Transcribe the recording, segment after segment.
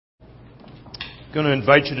going to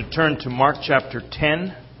invite you to turn to Mark chapter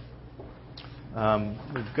 10.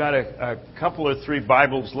 We've got a couple or three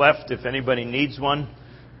Bibles left if anybody needs one.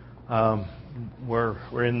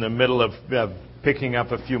 We're in the middle of picking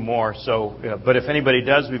up a few more. But if anybody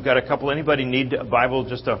does, we've got a couple. Anybody need a Bible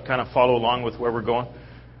just to kind of follow along with where we're going?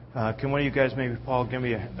 Can one of you guys, maybe Paul, give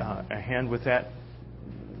me a hand with that?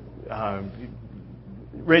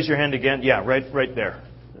 Raise your hand again. Yeah, right there.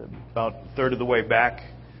 About a third of the way back.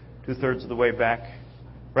 2/3 of the way back.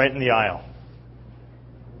 Right in the aisle.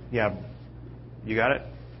 Yeah. You got it?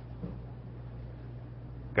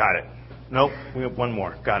 Got it. Nope. We have one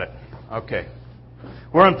more. Got it. Okay.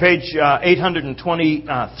 We're on page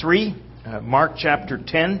 823, Mark chapter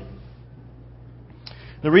 10.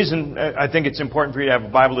 The reason I think it's important for you to have a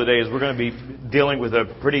Bible today is we're going to be dealing with a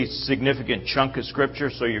pretty significant chunk of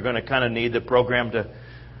Scripture, so you're going to kind of need the program to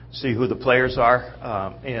see who the players are,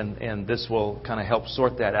 and this will kind of help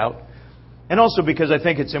sort that out. And also because I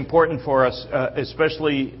think it's important for us,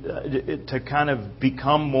 especially to kind of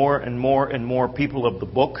become more and more and more people of the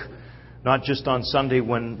book, not just on Sunday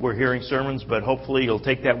when we're hearing sermons, but hopefully you'll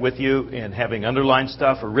take that with you and having underlined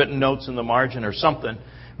stuff or written notes in the margin or something,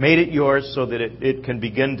 made it yours so that it can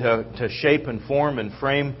begin to shape and form and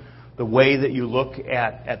frame the way that you look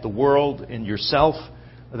at the world and yourself.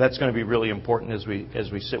 That's going to be really important as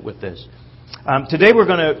we sit with this. Today we're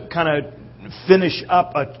going to kind of finish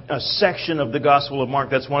up a section of the Gospel of Mark.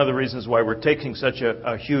 That's one of the reasons why we're taking such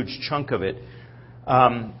a huge chunk of it.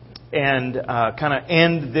 And kind of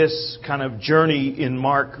end this kind of journey in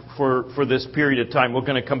Mark for this period of time. We're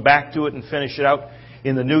going to come back to it and finish it out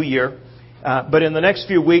in the new year. But in the next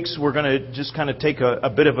few weeks, we're going to just kind of take a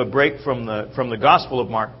bit of a break from the Gospel of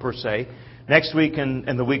Mark per se. Next week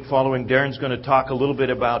and the week following, Darren's going to talk a little bit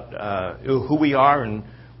about who we are and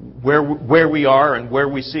where we are and where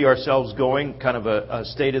we see ourselves going, kind of a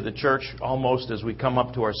state of the church almost as we come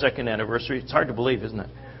up to our second anniversary. It's hard to believe, isn't it?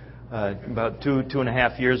 About two and a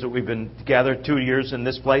half years that we've been together, 2 years in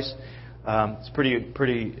this place. It's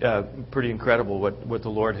pretty incredible what the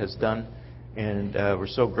Lord has done, and we're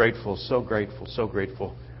so grateful.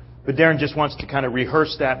 But Darren just wants to kind of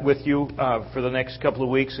rehearse that with you for the next couple of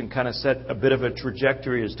weeks and kind of set a bit of a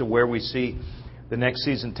trajectory as to where we see the next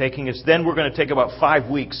season taking us. Then we're going to take about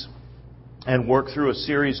 5 weeks and work through a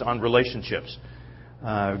series on relationships.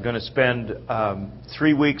 We're going to spend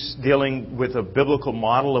 3 weeks dealing with a biblical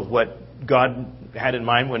model of what God had in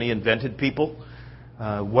mind when He invented people,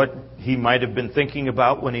 what He might have been thinking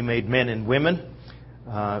about when He made men and women,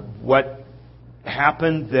 what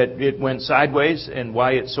happened that it went sideways and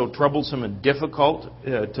why it's so troublesome and difficult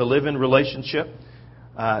to live in relationship.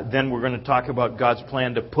 Then we're going to talk about God's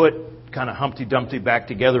plan to put kind of Humpty Dumpty back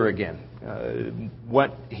together again.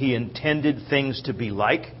 What He intended things to be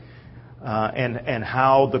like, and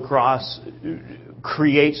how the cross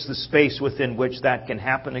creates the space within which that can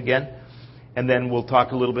happen again. And then we'll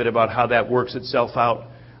talk a little bit about how that works itself out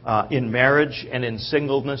in marriage and in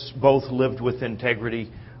singleness, both lived with integrity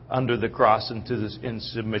under the cross and in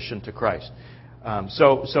submission to Christ.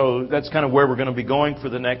 So that's kind of where we're going to be going for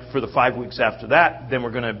the 5 weeks after that. Then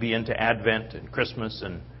we're going to be into Advent and Christmas,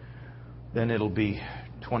 and then it'll be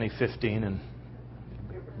 2015 and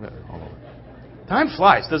time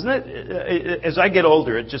flies, doesn't it? As I get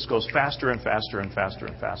older, it just goes faster and faster and faster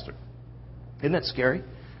and faster. Isn't that scary?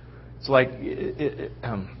 It's like,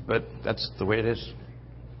 but that's the way it is.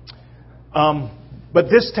 But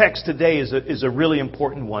this text today is a really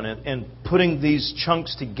important one, and putting these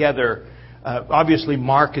chunks together. Obviously,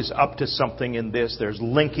 Mark is up to something in this. There's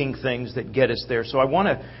linking things that get us there. So I want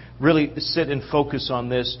to really sit and focus on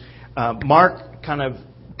this. Mark kind of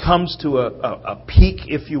comes to a peak,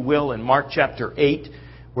 if you will, in Mark chapter 8,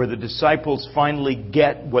 where the disciples finally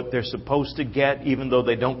get what they're supposed to get, even though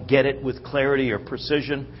they don't get it with clarity or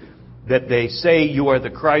precision. That they say, "You are the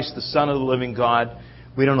Christ, the Son of the living God."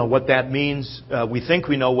 We don't know what that means. We think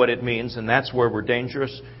we know what it means, and that's where we're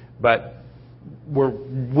dangerous. But we're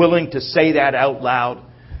willing to say that out loud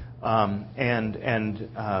and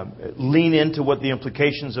lean into what the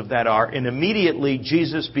implications of that are. And immediately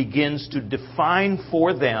Jesus begins to define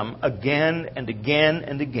for them again and again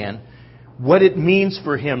and again what it means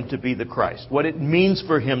for Him to be the Christ, what it means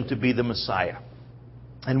for Him to be the Messiah.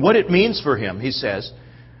 And what it means for Him, He says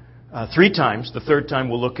 3 times. The third time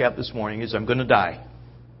we'll look at this morning is, "I'm going to die.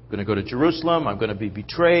 I'm going to go to Jerusalem. I'm going to be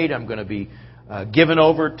betrayed. I'm going to be given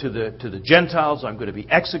over to the Gentiles. I'm going to be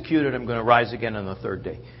executed. I'm going to rise again on the third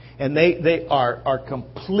day." And they are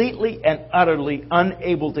completely and utterly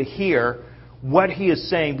unable to hear what He is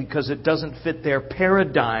saying because it doesn't fit their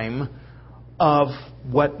paradigm of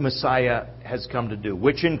what Messiah has come to do,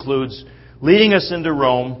 which includes leading us into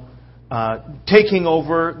Rome, taking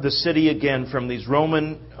over the city again from these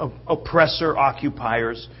Roman oppressor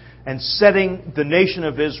occupiers and setting the nation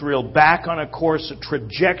of Israel back on a course, a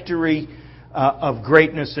trajectory of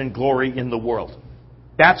greatness and glory in the world.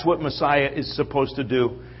 That's what Messiah is supposed to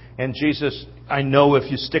do. And Jesus, I know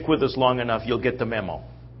if you stick with us long enough, you'll get the memo.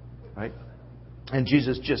 Right? And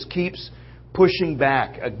Jesus just keeps pushing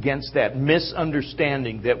back against that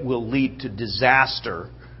misunderstanding that will lead to disaster.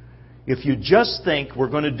 If you just think we're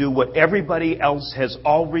going to do what everybody else has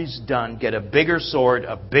always done, get a bigger sword,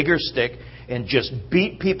 a bigger stick, and just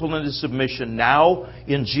beat people into submission now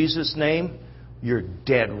in Jesus' name, you're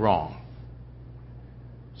dead wrong.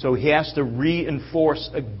 So he has to reinforce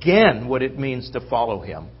again what it means to follow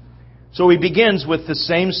him. So he begins with the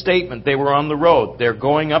same statement. They were on the road. They're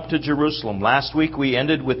going up to Jerusalem. Last week we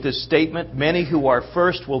ended with this statement, many who are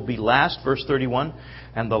first will be last, verse 31,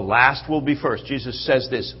 and the last will be first. Jesus says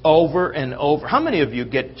this over and over. How many of you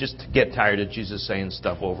get tired of Jesus saying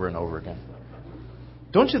stuff over and over again?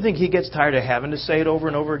 Don't you think he gets tired of having to say it over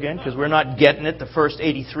and over again? Because we're not getting it the first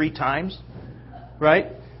 83 times. Right?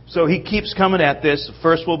 So he keeps coming at this.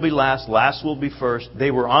 First will be last will be first.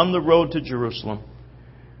 They were on the road to Jerusalem.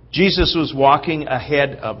 Jesus was walking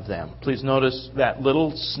ahead of them. Please notice that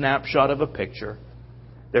little snapshot of a picture.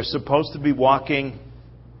 They're supposed to be walking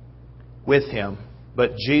with him,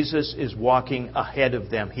 but Jesus is walking ahead of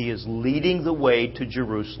them. He is leading the way to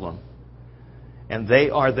Jerusalem. And they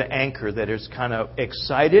are the anchor that is kind of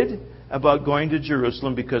excited about going to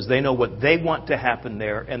Jerusalem because they know what they want to happen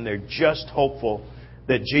there, and they're just hopeful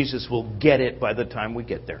that Jesus will get it by the time we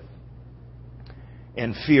get there.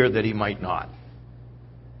 And fear that he might not.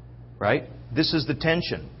 Right? This is the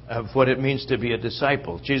tension of what it means to be a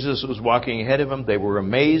disciple. Jesus was walking ahead of them. They were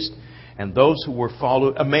amazed. And those who were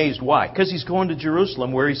followed, amazed, why? Because he's going to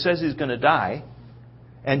Jerusalem where he says he's going to die.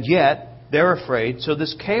 And yet, they're afraid. So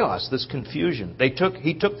this chaos, this confusion.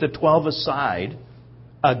 He took the 12 aside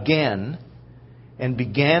again and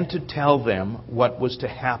began to tell them what was to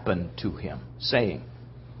happen to him, saying,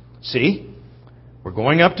 see, we're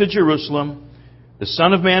going up to Jerusalem. The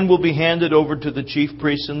Son of Man will be handed over to the chief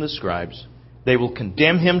priests and the scribes. They will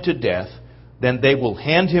condemn him to death. Then they will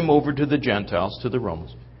hand him over to the Gentiles, to the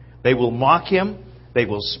Romans. They will mock him. They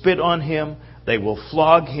will spit on him. They will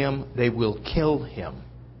flog him. They will kill him.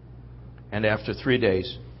 And after 3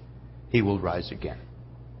 days, he will rise again.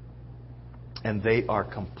 And they are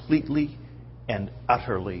completely and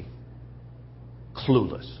utterly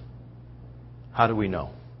clueless. How do we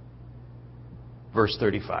know? Verse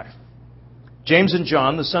 35. James and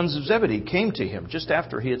John, the sons of Zebedee, came to him just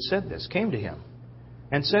after he had said this, came to him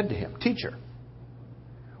and said to him, Teacher,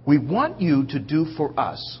 we want you to do for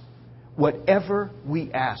us whatever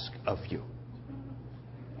we ask of you.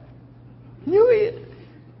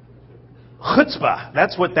 Chutzpah,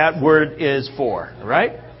 that's what that word is for,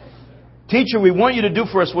 right? Teacher, we want you to do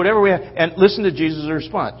for us whatever we have. And listen to Jesus'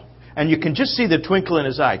 response. And you can just see the twinkle in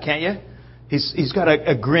his eye, can't you? He's got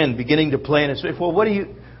a grin beginning to play in his face. Well, what do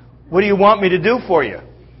you want me to do for you?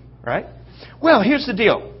 Right? Well, here's the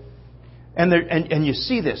deal. And you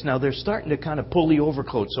see this. Now, they're starting to kind of pull the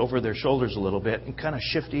overcoats over their shoulders a little bit and kind of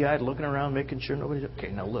shifty-eyed, looking around, making sure nobody's...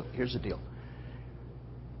 Okay, now look, here's the deal.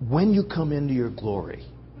 When you come into your glory,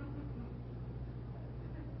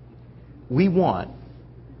 we want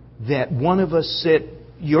that one of us sit...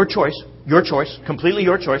 Your choice, completely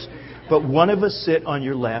your choice, but one of us sit on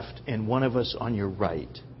your left and one of us on your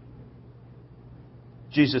right.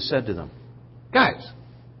 Jesus said to them, guys,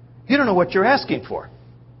 you don't know what you're asking for.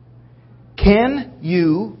 Can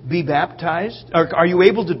you be baptized? Or are you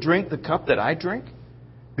able to drink the cup that I drink?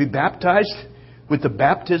 Be baptized with the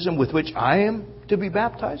baptism with which I am to be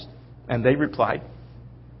baptized? And they replied,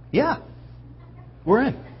 yeah, we're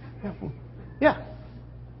in. Yeah.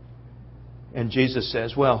 And Jesus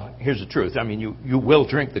says, well, here's the truth. I mean, you will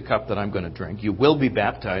drink the cup that I'm going to drink. You will be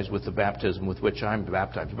baptized with the baptism with which I'm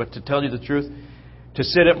baptized. But to tell you the truth, to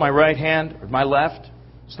sit at my right hand or my left,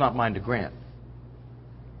 it's not mine to grant.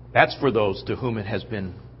 That's for those to whom it has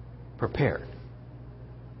been prepared.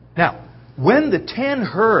 Now, when the 10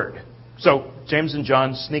 heard, so James and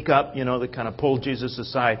John sneak up, they kind of pull Jesus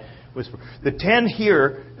aside. The 10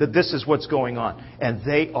 hear that this is what's going on, and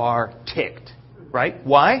they are ticked. Right?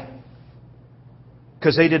 Why?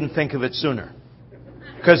 Because they didn't think of it sooner.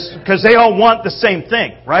 Because they all want the same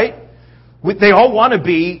thing, right? They all want to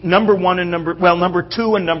be number 1 and number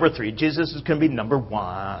 2 and number 3. Jesus is going to be number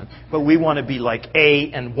 1. But we want to be like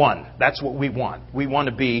A and 1. That's what we want. We want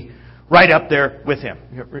to be right up there with him.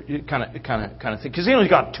 Kind of thing. Because he only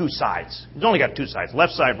got 2 sides. He's only got 2 sides.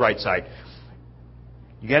 Left side, right side.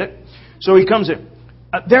 You get it? So he comes in.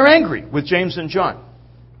 They're angry with James and John.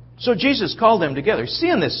 So Jesus called them together.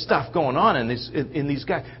 Seeing this stuff going on in these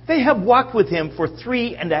guys. They have walked with Him for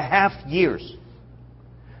 3.5 years.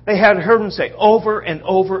 They had heard Him say over and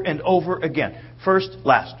over and over again. First,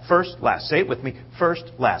 last. First, last. Say it with me. First,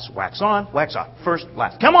 last. Wax on, wax off. First,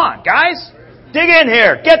 last. Come on, guys. Dig in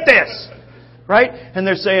here. Get this. Right? And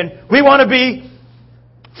they're saying, we want to be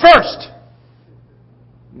first.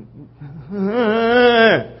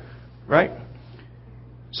 Right?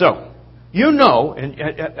 So, you know, and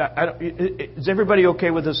is everybody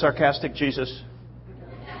okay with the sarcastic Jesus?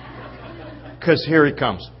 Because here He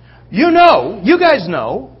comes. You guys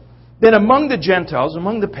know, that among the Gentiles,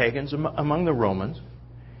 among the pagans, among the Romans,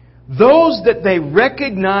 those that they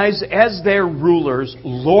recognize as their rulers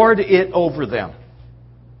lord it over them.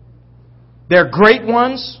 Their great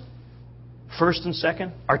ones, first and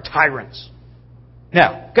second, are tyrants.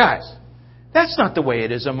 Now, guys, that's not the way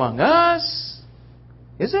it is among us,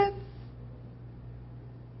 is it?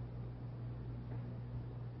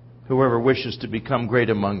 Whoever wishes to become great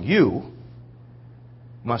among you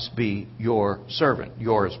must be your servant.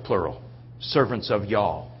 Your is plural. Servants of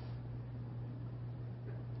y'all.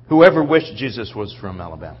 Whoever wishes, Jesus was from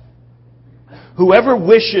Alabama. Whoever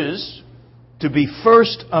wishes to be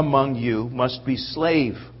first among you must be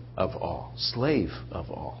slave of all. Slave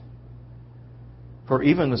of all. For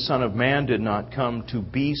even the Son of Man did not come to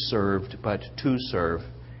be served, but to serve,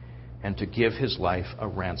 and to give His life a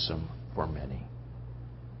ransom for many.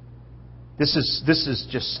 This is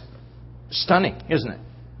just stunning, isn't it?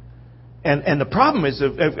 And the problem is,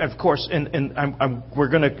 of course, we're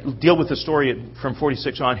going to deal with the story from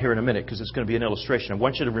 46 on here in a minute because it's going to be an illustration. I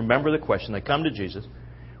want you to remember the question. They come to Jesus.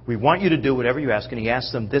 We want you to do whatever you ask. And He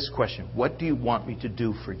asks them this question. What do you want me to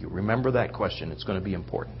do for you? Remember that question. It's going to be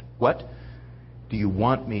important. What do you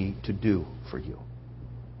want me to do for you?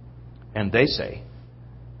 And they say,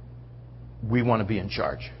 we want to be in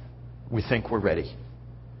charge. We think we're ready.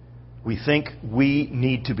 We think we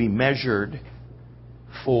need to be measured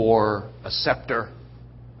for a scepter,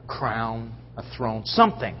 a crown, a throne,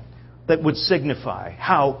 something that would signify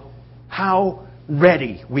how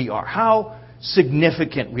ready we are, how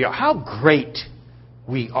significant we are, how great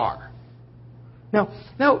we are. Now,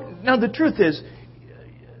 the truth is,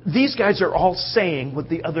 these guys are all saying what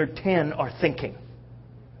the other 10 are thinking.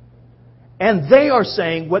 And they are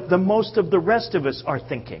saying what the most of the rest of us are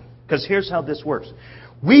thinking. Because here's how this works.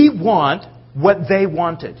 We want what they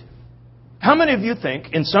wanted. How many of you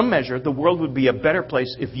think, in some measure, the world would be a better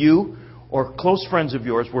place if you or close friends of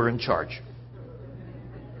yours were in charge?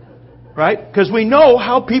 Right? Because we know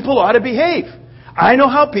how people ought to behave. I know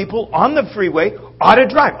how people on the freeway ought to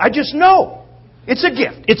drive. I just know. It's a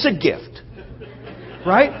gift. It's a gift.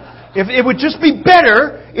 Right? If it would just be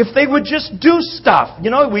better if they would just do stuff. You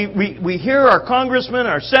know, we hear our congressmen,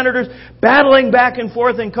 our senators battling back and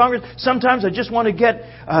forth in Congress. Sometimes I just want to get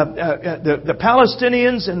the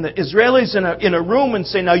Palestinians and the Israelis in a room and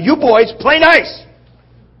say, now you boys, play nice.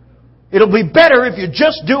 It'll be better if you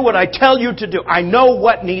just do what I tell you to do. I know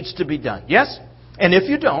what needs to be done. Yes? And if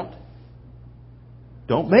you don't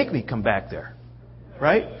make me come back there.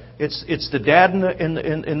 Right? It's the dad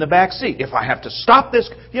in the back seat. If I have to stop this,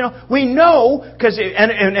 we know because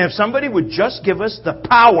and if somebody would just give us the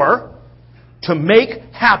power to make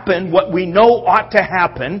happen what we know ought to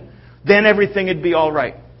happen, then everything would be all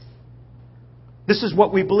right. This is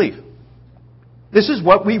what we believe. This is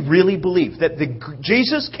what we really believe, that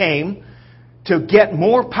Jesus came to get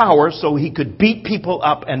more power so He could beat people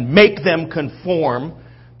up and make them conform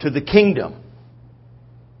to the kingdom.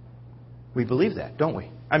 We believe that, don't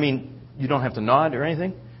we? I mean, you don't have to nod or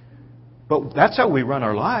anything, but that's how we run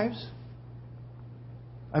our lives.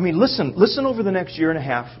 I mean, listen over the next year and a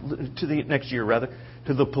half,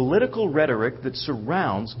 to the political rhetoric that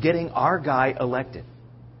surrounds getting our guy elected.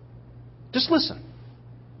 Just listen.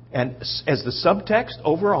 And as the subtext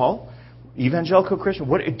overall, evangelical Christian,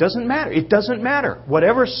 it doesn't matter. It doesn't matter.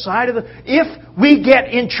 Whatever side of if we get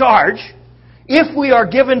in charge, if we are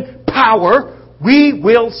given power, we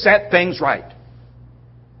will set things right.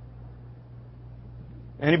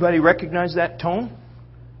 Anybody recognize that tone?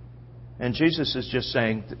 And Jesus is just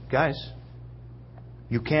saying, guys,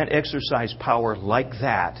 you can't exercise power like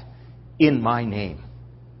that in my name.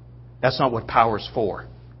 That's not what power's for.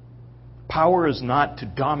 Power is not to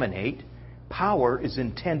dominate. Power is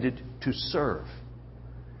intended to serve.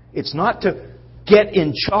 It's not to get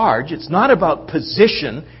in charge. It's not about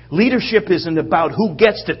position. Leadership isn't about who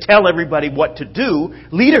gets to tell everybody what to do.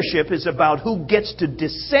 Leadership is about who gets to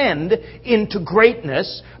descend into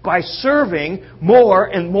greatness by serving more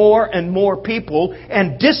and more and more people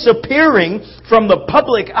and disappearing from the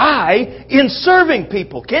public eye in serving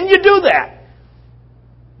people. Can you do that?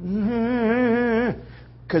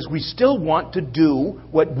 Because we still want to do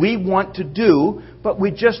what we want to do, but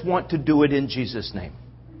we just want to do it in Jesus' name.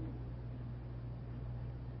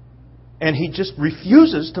 And He just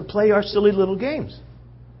refuses to play our silly little games.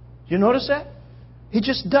 You notice that? He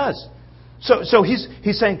just does. So he's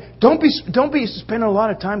saying, don't be spending a lot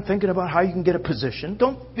of time thinking about how you can get a position.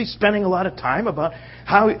 Don't be spending a lot of time about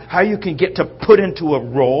how you can get to put into a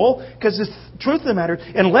role. Because the truth of the matter,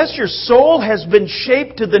 unless your soul has been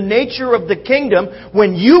shaped to the nature of the kingdom,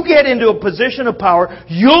 when you get into a position of power,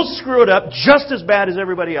 you'll screw it up just as bad as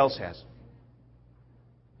everybody else has.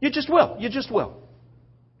 You just will. You just will.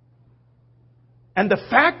 And the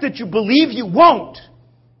fact that you believe you won't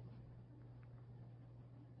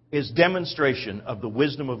is demonstration of the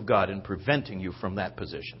wisdom of God in preventing you from that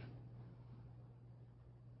position.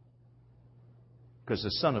 Because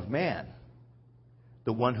the Son of Man,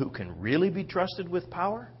 the one who can really be trusted with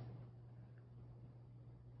power,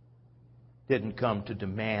 didn't come to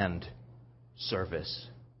demand service,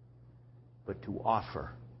 but to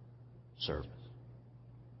offer service.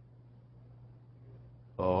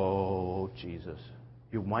 Oh, Jesus.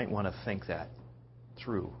 You might want to think that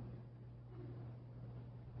through.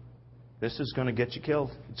 This is going to get you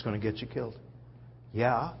killed. It's going to get you killed.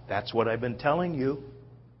 Yeah, that's what I've been telling you.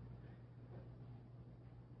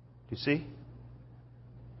 Do you see? Do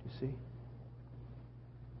you see?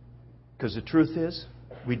 Because the truth is,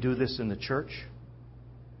 we do this in the church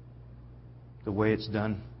the way it's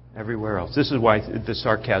done everywhere else. This is why the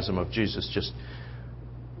sarcasm of Jesus just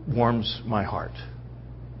warms my heart.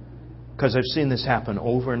 Because I've seen this happen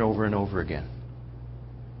over and over and over again.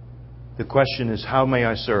 The question is, how may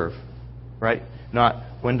I serve? Right? Not,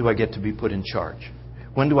 when do I get to be put in charge?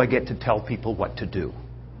 When do I get to tell people what to do?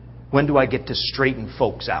 When do I get to straighten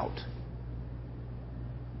folks out? Do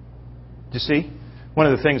you see? One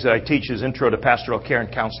of the things that I teach is Intro to Pastoral Care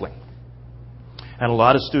and Counseling. And a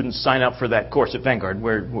lot of students sign up for that course at Vanguard,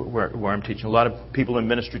 where I'm teaching. A lot of people in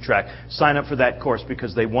ministry track sign up for that course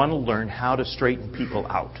because they want to learn how to straighten people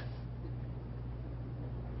out.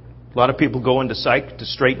 A lot of people go into psych to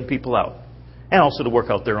straighten people out. And also to work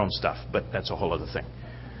out their own stuff. But that's a whole other thing.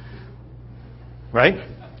 Right?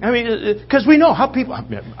 I mean, because we know how people...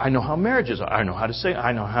 I know how marriages are. I know how to say...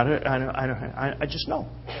 I just know.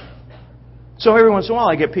 So every once in a while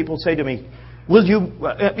I get people say to me, will you...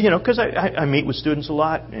 because I meet with students a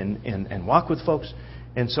lot and walk with folks.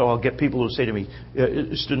 And so I'll get people who say to me,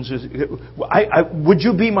 students, would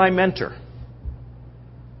you be my mentor?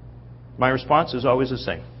 My response is always the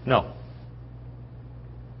same. No.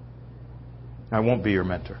 I won't be your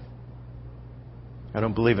mentor. I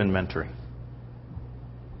don't believe in mentoring.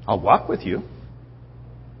 I'll walk with you.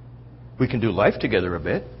 We can do life together a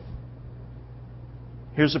bit.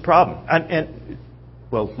 Here's the problem.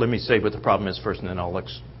 Well, let me say what the problem is first, and then I'll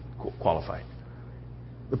qualify.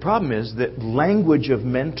 The problem is that language of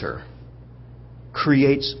mentor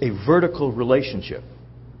creates a vertical relationship.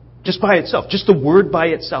 Just by itself. Just the word by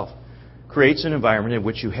itself creates an environment in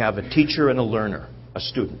which you have a teacher and a learner, a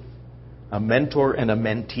student. A mentor and a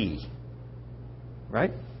mentee.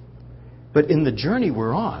 Right? But in the journey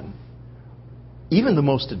we're on, even the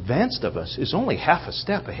most advanced of us is only half a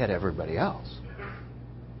step ahead of everybody else.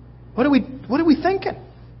 What are we thinking?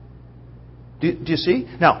 Do you see?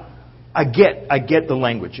 Now, I get the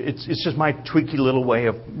language. It's just my tweaky little way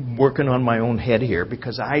of working on my own head here,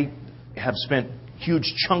 because I have spent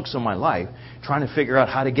huge chunks of my life trying to figure out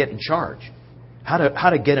how to get in charge. How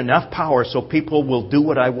to get enough power so people will do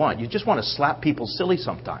what I want. You just want to slap people silly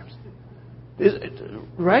sometimes.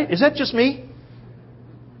 Right? Is that just me?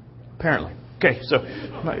 Apparently. Okay, so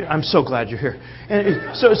I'm so glad you're here.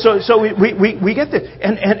 And so we get this.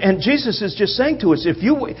 And Jesus is just saying to us,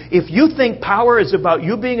 if you think power is about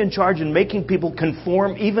you being in charge and making people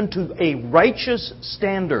conform even to a righteous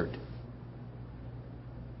standard,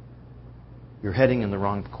 you're heading in the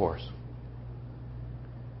wrong course.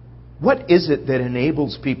 What is it that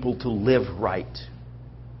enables people to live right?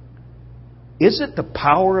 Is it the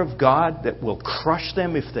power of God that will crush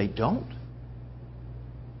them if they don't?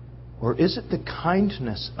 Or is it the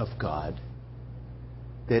kindness of God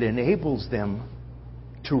that enables them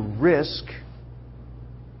to risk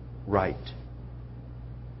right?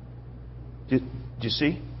 Do you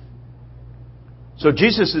see? So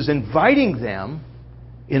Jesus is inviting them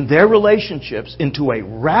in their relationships into a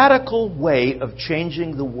radical way of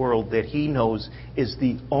changing the world that He knows is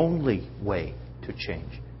the only way to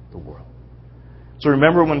change the world. So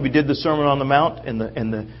remember when we did the Sermon on the Mount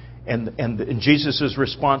and Jesus'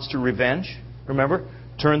 response to revenge? Remember?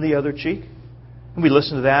 Turn the other cheek. And we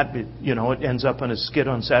listened to that. It ends up on a skit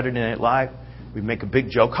on Saturday Night Live. We make a big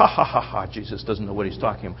joke. Ha, ha, ha, ha. Jesus doesn't know what he's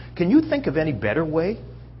talking about. Can you think of any better way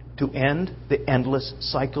to end the endless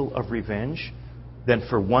cycle of revenge than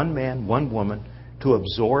for one man, one woman to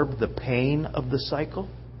absorb the pain of the cycle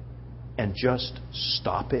and just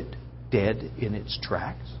stop it dead in its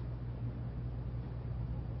tracks?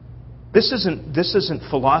 This isn't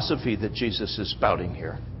philosophy that Jesus is spouting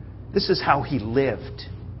here. This is how he lived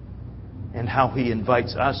and how he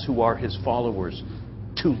invites us who are his followers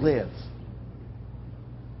to live.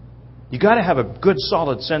 You got to have a good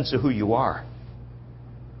solid sense of who you are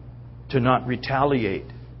to not retaliate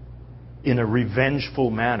in a revengeful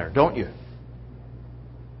manner, don't you?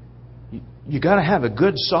 You got to have a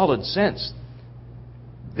good solid sense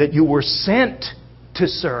that you were sent to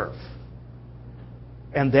serve.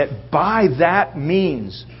 And that by that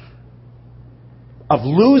means of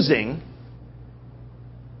losing,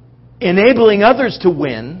 enabling others to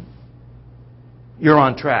win, you're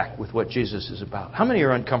on track with what Jesus is about. How many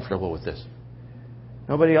are uncomfortable with this?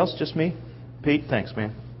 Nobody else? Just me? Pete? Thanks,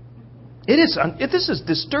 man. This is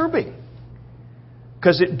disturbing.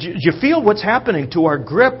 Because do you feel what's happening to our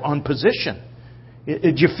grip on position?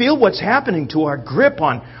 Do you feel what's happening to our grip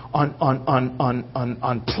on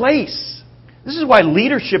place? This is why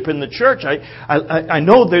leadership in the church, I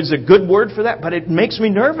know there's a good word for that, but it makes me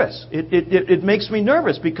nervous. It makes me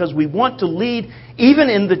nervous because we want to lead, even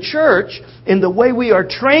in the church, in the way we are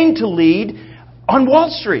trained to lead on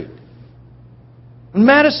Wall Street,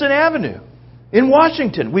 Madison Avenue, in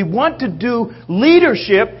Washington. We want to do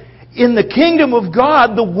leadership in the kingdom of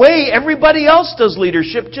God the way everybody else does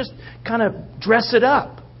leadership, just kind of dress it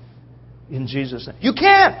up in Jesus' name. You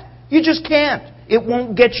can't. You just can't. It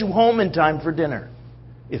won't get you home in time for dinner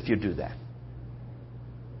if you do that.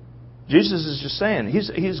 Jesus is just saying,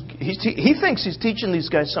 he thinks he's teaching these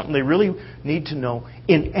guys something they really need to know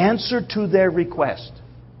in answer to their request.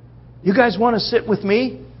 You guys want to sit with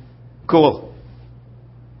me? Cool.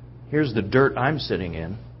 Here's the dirt I'm sitting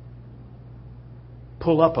in.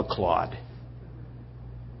 Pull up a clod.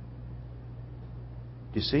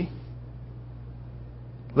 Do you see?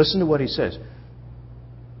 Listen to what he says.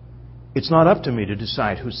 It's not up to me to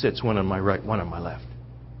decide who sits one on my right, one on my left.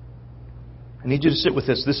 I need you to sit with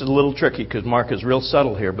this. This is a little tricky because Mark is real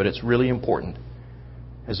subtle here, but it's really important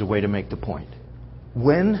as a way to make the point.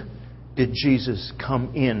 When did Jesus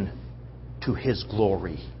come in to his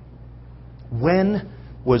glory? When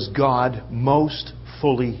was God most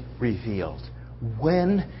fully revealed?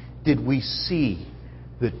 When did we see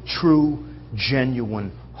the true,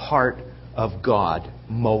 genuine heart of God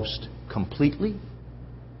most completely?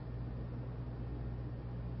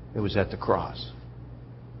 It was at the cross.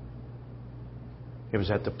 It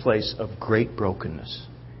was at the place of great brokenness.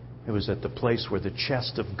 It was at the place where the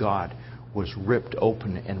chest of God was ripped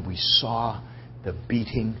open and we saw the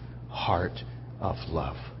beating heart of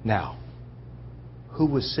love. Now, who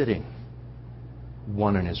was sitting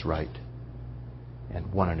one on his right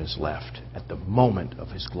and one on his left at the moment of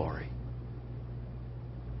his glory?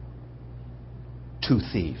 Two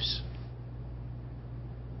thieves.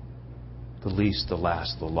 The least, the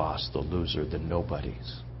last, the lost, the loser, the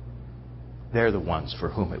nobodies. They're the ones for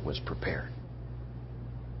whom it was prepared.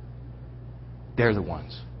 They're the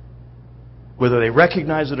ones, whether they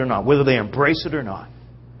recognize it or not, whether they embrace it or not,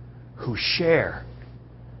 who share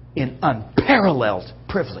in unparalleled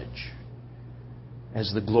privilege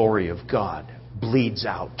as the glory of God bleeds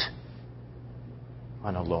out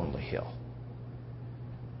on a lonely hill.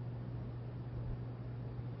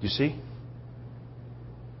 You see?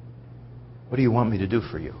 What do you want me to do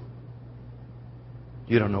for you?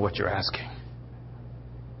 You don't know what you're asking.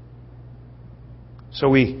 So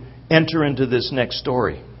we enter into this next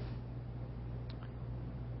story.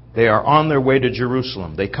 They are on their way to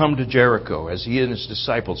Jerusalem. They come to Jericho as he and his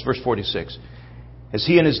disciples, verse 46, as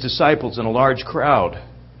he and his disciples and a large crowd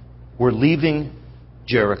were leaving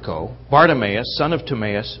Jericho, Bartimaeus, son of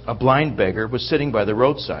Timaeus, a blind beggar, was sitting by the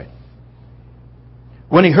roadside.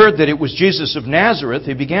 When he heard that it was Jesus of Nazareth,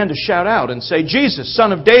 he began to shout out and say, "Jesus,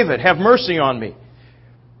 Son of David, have mercy on me."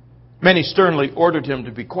 Many sternly ordered him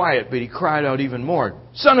to be quiet, but he cried out even more,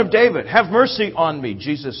 "Son of David, have mercy on me."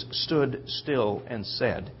 Jesus stood still and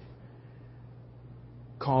said,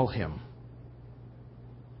 "Call him."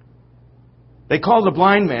 They called the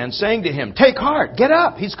blind man, saying to him, "Take heart, get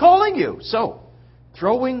up, he's calling you." So,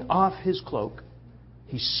 throwing off his cloak,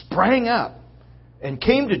 he sprang up and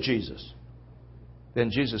came to Jesus. Then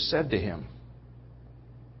Jesus said to him,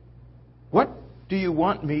 "What do you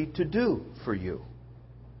want me to do for you?"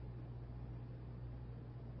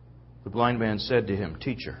 The blind man said to him,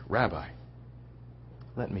 "Teacher, Rabbi,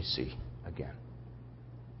 let me see again."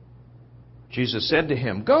 Jesus said to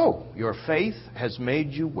him, "Go, your faith has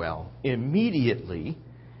made you well." Immediately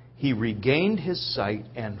he regained his sight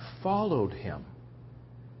and followed him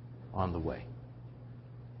on the way.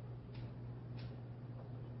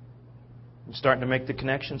 I'm starting to make the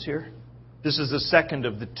connections here. This is the second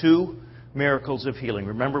of the two miracles of healing.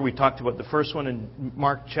 Remember, we talked about the first one in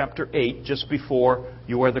Mark chapter 8, just before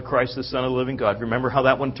 "You are the Christ, the Son of the living God." Remember how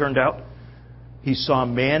that one turned out? He saw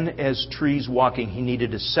men as trees walking. He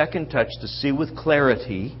needed a second touch to see with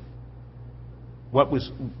clarity what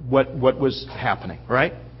was happening,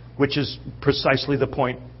 right? Which is precisely the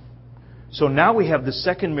point. So now we have the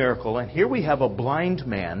second miracle, and here we have a blind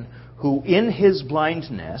man who in his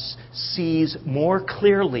blindness sees more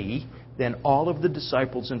clearly than all of the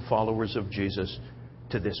disciples and followers of Jesus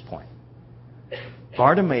to this point.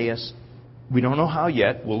 Bartimaeus, we don't know how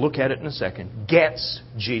yet, we'll look at it in a second, gets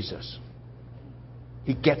Jesus.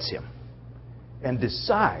 He gets him and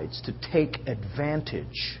decides to take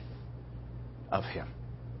advantage of him.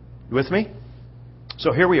 You with me?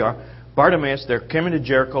 So here we are. Bartimaeus, they're coming to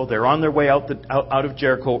Jericho. They're on their way out of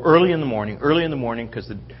Jericho early in the morning,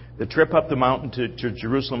 because the trip up the mountain to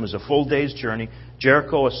Jerusalem is a full day's journey.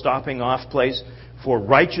 Jericho, a stopping off place for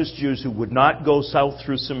righteous Jews who would not go south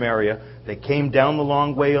through Samaria. They came down the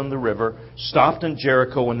long way on the river, stopped in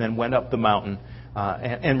Jericho, and then went up the mountain.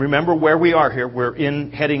 And remember where we are here. We're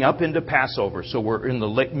heading up into Passover. So we're in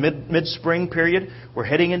the mid-spring period. We're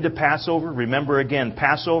heading into Passover. Remember again,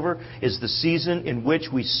 Passover is the season in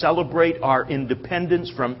which we celebrate our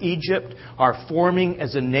independence from Egypt, our forming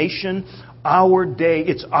as a nation. Our day,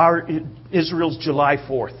 it's Israel's July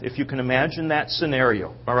 4th, if you can imagine that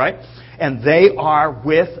scenario. All right? And they are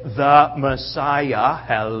with the Messiah.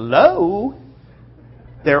 Hello?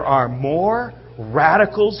 There are more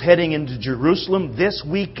radicals heading into Jerusalem this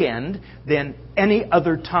weekend than any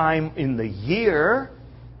other time in the year.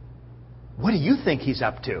 What do you think he's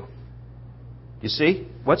up to? You see?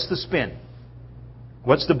 What's the spin?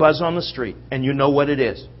 What's the buzz on the street? And you know what it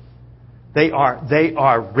is. They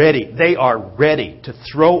are ready. They are ready to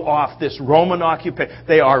throw off this Roman occupation.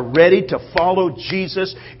 They are ready to follow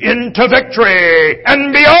Jesus into victory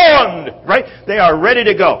and beyond. Right? They are ready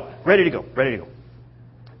to go. Ready to go. Ready to go.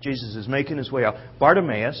 Jesus is making his way out.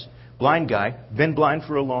 Bartimaeus, blind guy, been blind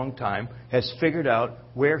for a long time, has figured out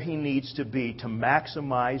where he needs to be to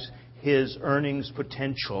maximize his earnings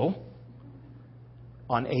potential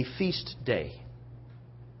on a feast day.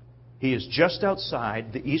 He is just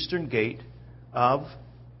outside the eastern gate of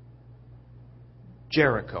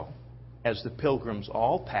Jericho as the pilgrims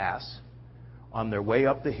all pass on their way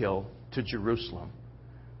up the hill to Jerusalem.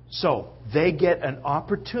 So they get an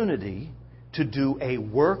opportunity to do a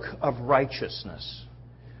work of righteousness,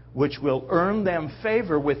 which will earn them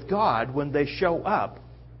favor with God when they show up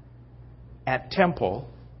at temple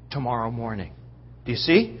tomorrow morning. Do you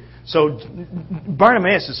see? So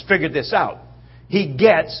Bartimaeus has figured this out. He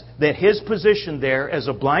gets that his position there as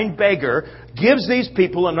a blind beggar gives these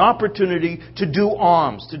people an opportunity to do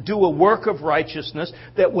alms, to do a work of righteousness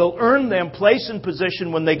that will earn them place and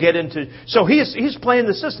position when they get into... So he's playing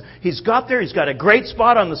the system. He's got there. He's got a great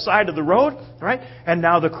spot on the side of the road, right? And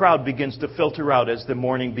now the crowd begins to filter out as the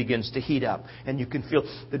morning begins to heat up. And you can feel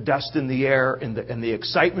the dust in the air and the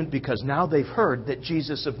excitement because now they've heard that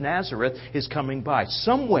Jesus of Nazareth is coming by.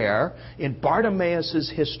 Somewhere in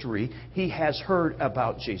Bartimaeus' history, he has heard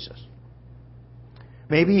about Jesus.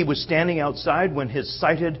 Maybe he was standing outside when his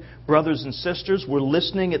sighted brothers and sisters were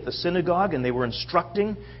listening at the synagogue and they were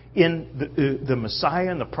instructing in the Messiah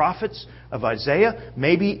and the prophets of Isaiah.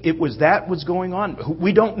 Maybe it was that was going on.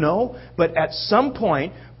 We don't know. But at some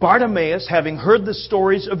point, Bartimaeus, having heard the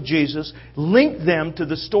stories of Jesus, linked them to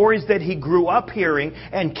the stories that he grew up hearing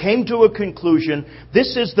and came to a conclusion,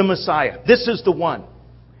 this is the Messiah. This is the one.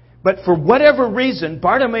 But for whatever reason,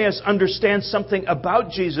 Bartimaeus understands something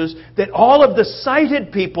about Jesus that all of the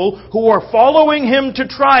sighted people who are following him to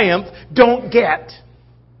triumph don't get.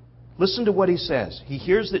 Listen to what he says. He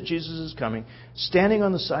hears that Jesus is coming, standing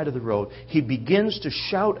on the side of the road. He begins to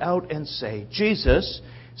shout out and say, Jesus,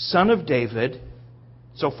 Son of David.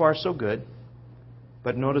 So far, so good.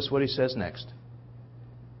 But notice what he says next.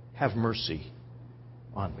 Have mercy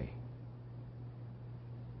on me.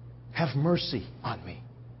 Have mercy on me.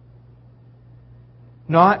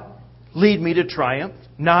 Not lead me to triumph.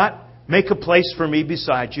 Not make a place for me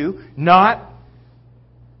beside you. Not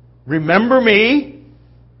remember me.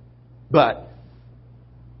 But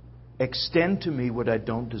extend to me what I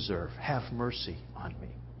don't deserve. Have mercy on me.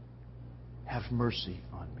 Have mercy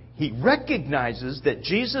on me. He recognizes that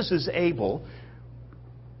Jesus is able.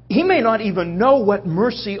 He may not even know what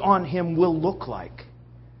mercy on him will look like.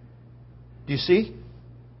 Do you see?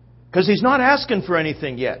 Because He's not asking for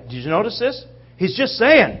anything yet. Did you notice this? He's just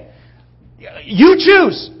saying, you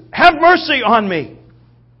choose. Have mercy on me.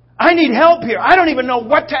 I need help here. I don't even know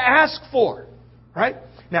what to ask for. Right?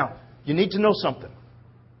 Now, you need to know something.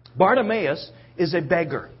 Bartimaeus is a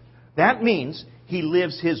beggar. That means he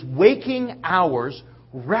lives his waking hours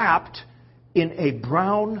wrapped in a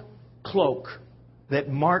brown cloak that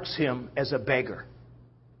marks him as a beggar.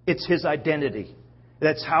 It's his identity.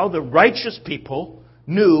 That's how the righteous people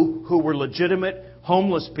knew who were legitimate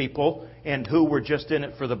homeless people and who were just in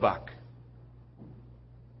it for the buck.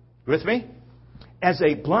 With me? As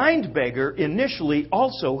a blind beggar, initially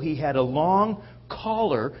also he had a long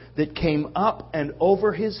collar that came up and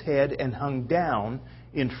over his head and hung down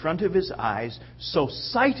in front of his eyes, so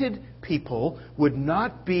sighted people would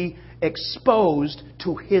not be exposed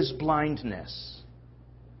to his blindness.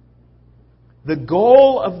 The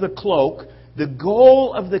goal of the cloak, the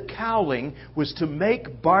goal of the cowling, was to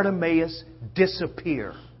make Bartimaeus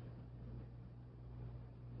disappear.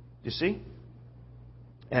 You see?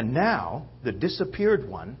 And now, the disappeared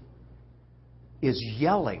one is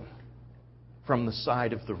yelling from the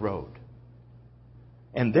side of the road.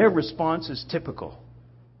 And their response is typical.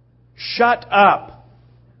 Shut up.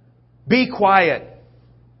 Be quiet.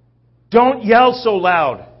 Don't yell so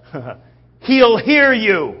loud. He'll hear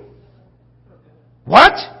you.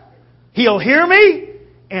 What? He'll hear me?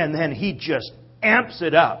 And then he just amps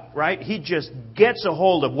it up, right? He just gets a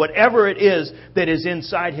hold of whatever it is that is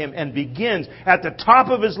inside him and begins at the top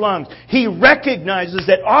of his lungs. He recognizes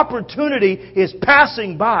that opportunity is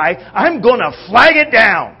passing by. I'm going to flag it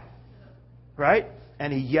down. Right?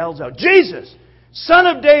 And he yells out, Jesus, Son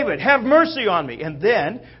of David, have mercy on me. And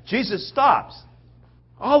then Jesus stops.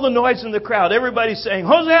 All the noise in the crowd, everybody's saying,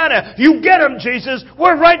 Hosanna, you get him, Jesus.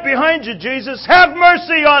 We're right behind you, Jesus. Have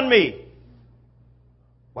mercy on me.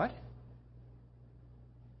 What?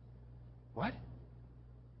 What?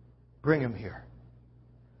 Bring him here.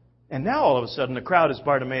 And now all of a sudden the crowd is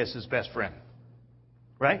Bartimaeus' best friend.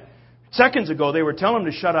 Right? Seconds ago they were telling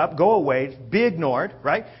him to shut up, go away, be ignored.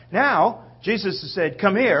 Right? Now Jesus has said,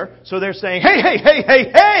 come here. So they're saying,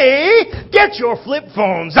 hey, get your flip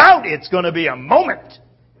phones out. It's going to be a moment.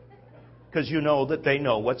 Because you know that they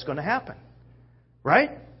know what's going to happen.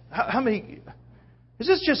 Right? How many? Is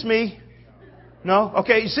this just me? No?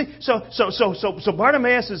 Okay, you see? So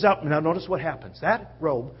Bartimaeus is up. Now notice what happens. That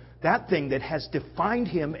robe, that thing that has defined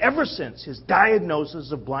him ever since his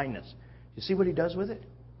diagnosis of blindness. You see what he does with it?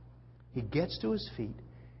 He gets to his feet.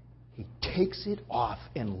 He takes it off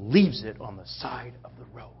and leaves it on the side of the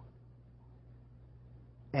road.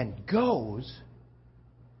 And goes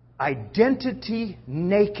identity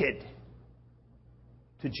naked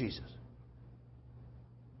to Jesus.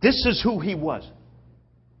 This is who he was.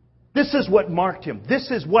 This is what marked him.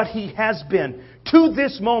 This is what he has been to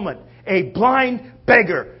this moment. A blind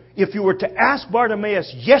beggar. If you were to ask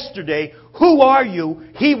Bartimaeus yesterday, who are you?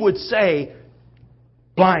 He would say,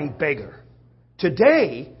 blind beggar.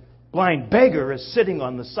 Today, blind beggar is sitting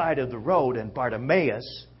on the side of the road, and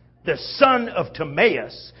Bartimaeus, the son of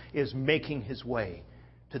Timaeus, is making his way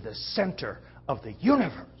to the center of the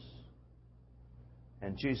universe.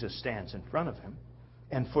 And Jesus stands in front of him.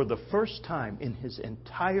 And for the first time in his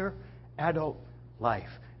entire adult life,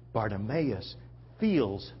 Bartimaeus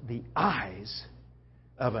feels the eyes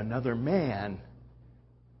of another man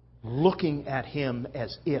looking at him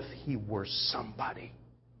as if he were somebody.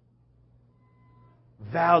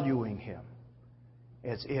 Valuing him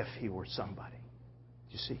as if he were somebody.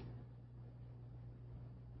 You see?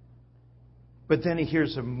 But then he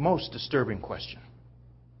hears a most disturbing question.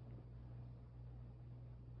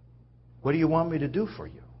 What do you want me to do for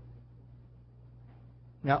you?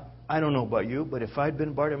 Now, I don't know about you, but if I'd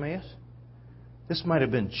been Bartimaeus, this might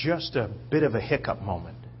have been just a bit of a hiccup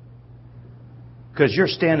moment. Because you're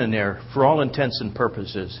standing there, for all intents and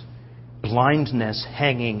purposes, blindness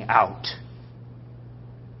hanging out.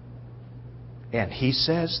 And he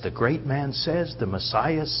says, the great man says, the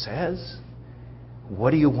Messiah says,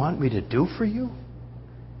 what do you want me to do for you?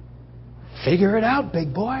 Figure it out,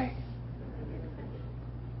 big boy.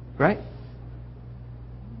 Right?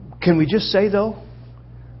 Can we just say, though,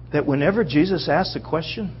 that whenever Jesus asks a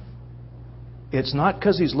question, it's not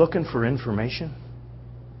because he's looking for information.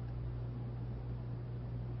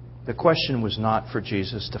 The question was not for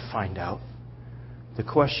Jesus to find out. The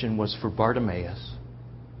question was for Bartimaeus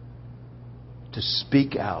to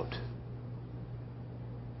speak out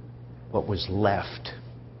what was left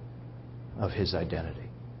of his identity.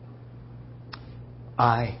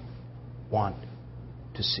 I want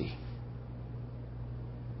to see.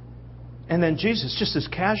 And then Jesus, just as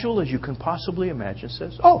casual as you can possibly imagine,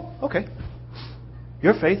 says, oh, okay.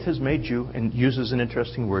 Your faith has made you, and uses an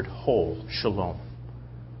interesting word, whole, shalom.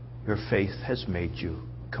 Your faith has made you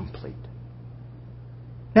complete.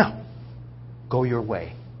 Now, go your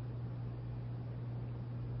way.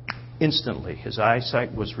 Instantly, his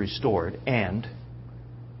eyesight was restored, and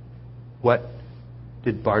what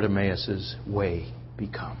did Bartimaeus' way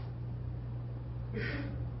become?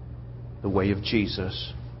 The way of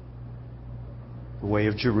Jesus, the way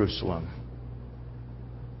of Jerusalem,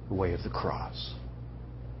 the way of the cross.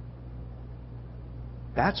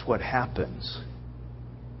 That's what happens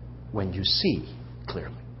when you see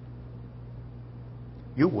clearly.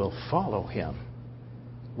 You will follow him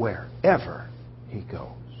wherever he goes.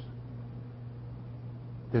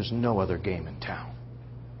 There's no other game in town.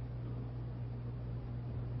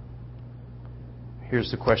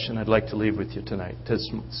 Here's the question I'd like to leave with you tonight, this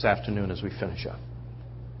afternoon as we finish up.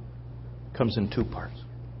 It comes in two parts.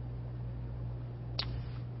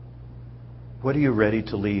 What are you ready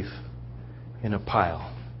to leave in a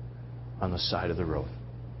pile on the side of the road?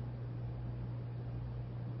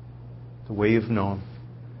 The way you've known,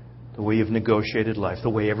 the way you've negotiated life, the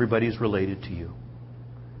way everybody's related to you,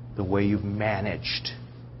 the way you've managed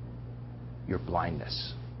your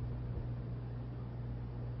blindness.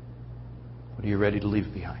 What are you ready to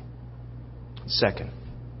leave behind? Second,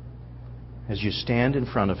 as you stand in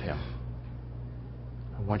front of him,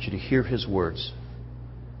 I want you to hear his words.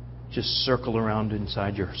 Just circle around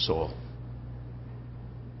inside your soul.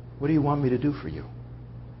 What do you want me to do for you?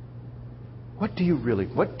 What do you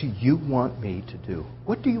want me to do?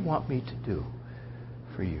 What do you want me to do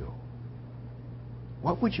for you?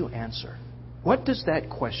 What would you answer? What does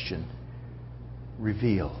that question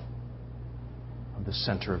reveal of the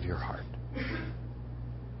center of your heart?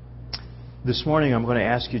 This morning I'm going to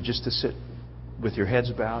ask you just to sit with your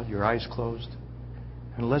heads bowed, your eyes closed,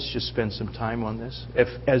 and let's just spend some time on this. If,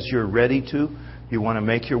 as you're ready to, you want to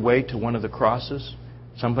make your way to one of the crosses,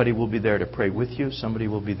 somebody will be there to pray with you. Somebody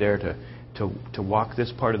will be there to walk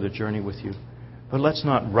this part of the journey with you. But let's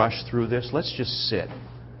not rush through this. Let's just sit.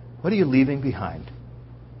 What are you leaving behind?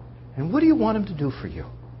 And what do you want him to do for you?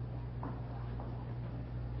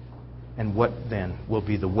 And what then will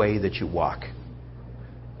be the way that you walk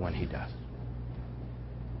when he does?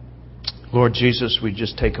 Lord Jesus, we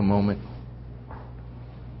just take a moment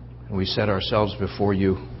and we set ourselves before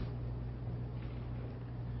you.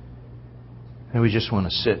 And we just want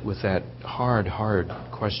to sit with that hard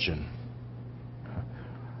question.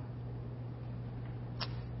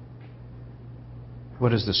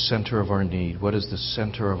 What is the center of our need? What is the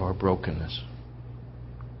center of our brokenness?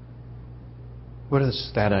 What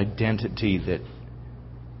is that identity that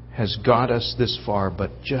has got us this far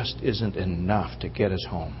but just isn't enough to get us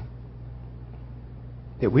home?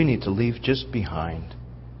 That we need to leave just behind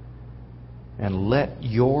and let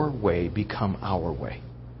your way become our way.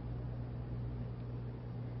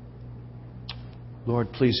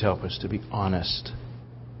 Lord, please help us to be honest.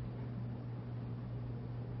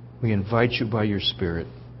 We invite you by your Spirit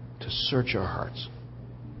to search our hearts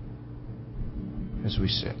as we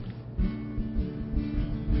sit.